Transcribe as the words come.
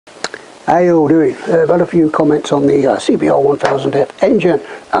How you all doing? I've had a few comments on the CBR1000F engine.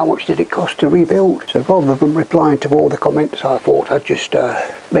 How much did it cost to rebuild? So rather than replying to all the comments, I thought I'd just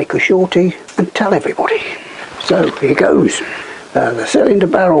make a shorty and tell everybody. So here goes. The cylinder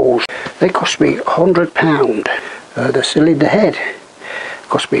barrels, they cost me £100. The cylinder head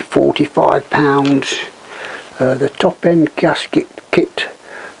cost me £45. The top end gasket kit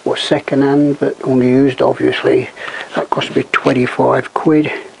was second hand but unused obviously. That cost me 25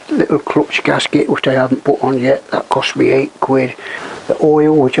 quid. Little clutch gasket which I haven't put on yet, that cost me 8 quid. The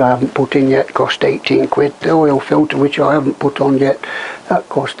oil which I haven't put in yet cost 18 quid. The oil filter which I haven't put on yet, that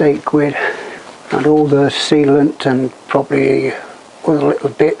cost 8 quid. And all the sealant and probably other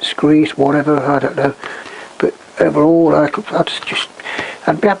little bits, grease, whatever, I don't know. But overall I'd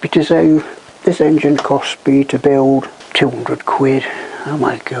be happy to say this engine cost me to build 200 quid. Oh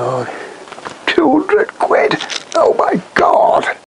my god. 200 quid! Oh my god!